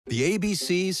The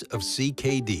ABCs of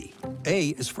CKD. A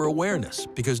is for awareness,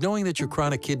 because knowing that your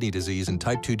chronic kidney disease and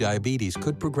type 2 diabetes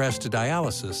could progress to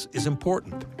dialysis is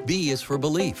important. B is for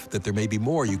belief that there may be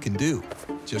more you can do.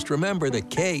 Just remember that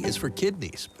K is for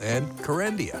kidneys and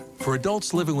Kerendia. For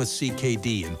adults living with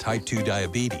CKD and type 2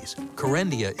 diabetes,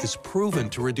 Kerendia is proven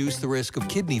to reduce the risk of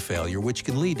kidney failure, which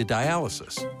can lead to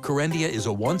dialysis. Kerendia is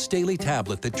a once-daily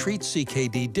tablet that treats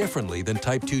CKD differently than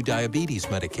type 2 diabetes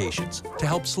medications to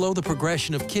help slow the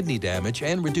progression of kidney damage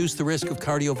and reduce the risk of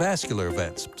cardiovascular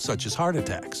events, such as heart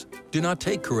attacks. Do not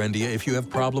take Kerendia if you have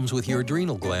problems with your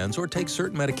adrenal glands or take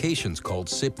certain medications called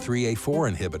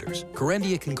CYP3A4 inhibitors.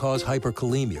 Kerendia can cause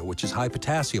hyperkalemia, which is high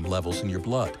potassium levels in your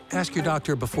blood. Ask your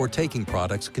doctor before taking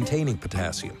products containing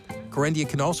potassium. Kerendia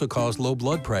can also cause low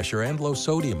blood pressure and low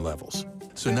sodium levels.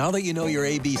 So now that you know your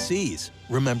ABCs,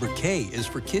 remember K is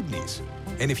for kidneys.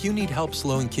 And if you need help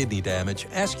slowing kidney damage,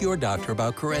 ask your doctor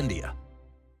about Kerendia.